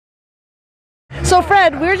So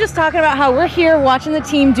Fred, we were just talking about how we're here watching the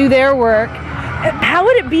team do their work. How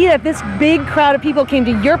would it be if this big crowd of people came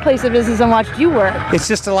to your place of business and watched you work? It's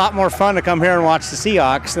just a lot more fun to come here and watch the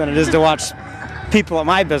Seahawks than it is to watch people at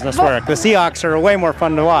my business work. The Seahawks are way more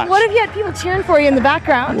fun to watch. What if you had people cheering for you in the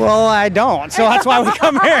background? Well, I don't, so that's why we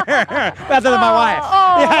come here. Rather than my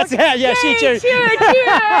wife. Yeah, she cheers. Cheer!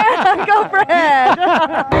 Go Fred!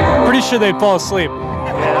 Pretty sure they'd fall asleep.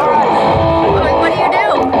 What do you do?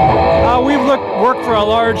 We've worked for a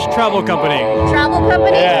large travel company. Travel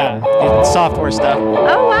company? Yeah, software stuff.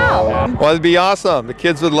 Oh wow. Well, it'd be awesome. The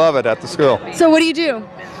kids would love it at the school. So what do you do?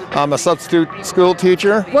 I'm a substitute school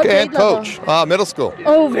teacher What and grade level? coach. Middle school.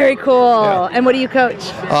 Oh, very cool. Yeah. And what do you coach?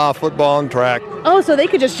 Football and track. Oh, so they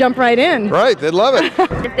could just jump right in. Right, they'd love it.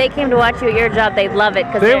 If they came to watch you at your job, they'd love it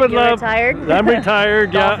because you're retired. I'm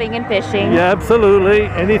retired, yeah. Golfing and fishing. Yeah, absolutely.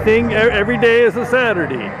 Anything, every day is a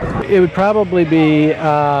Saturday. It would probably be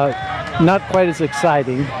not quite as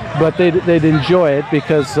exciting, but they'd enjoy it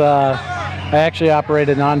because I actually operate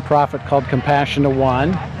a nonprofit called Compassion to One.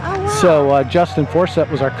 Oh, wow. So Justin Forsett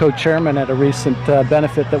was our co-chairman at a recent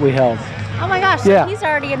benefit that we held. Oh my gosh, so Yeah. he's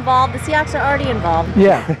already involved. The Seahawks are already involved.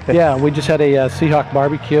 Yeah, we just had a Seahawk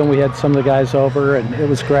barbecue and we had some of the guys over and it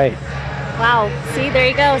was great. Wow, see, there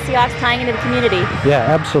you go. Seahawks tying into the community. Yeah,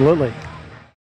 absolutely.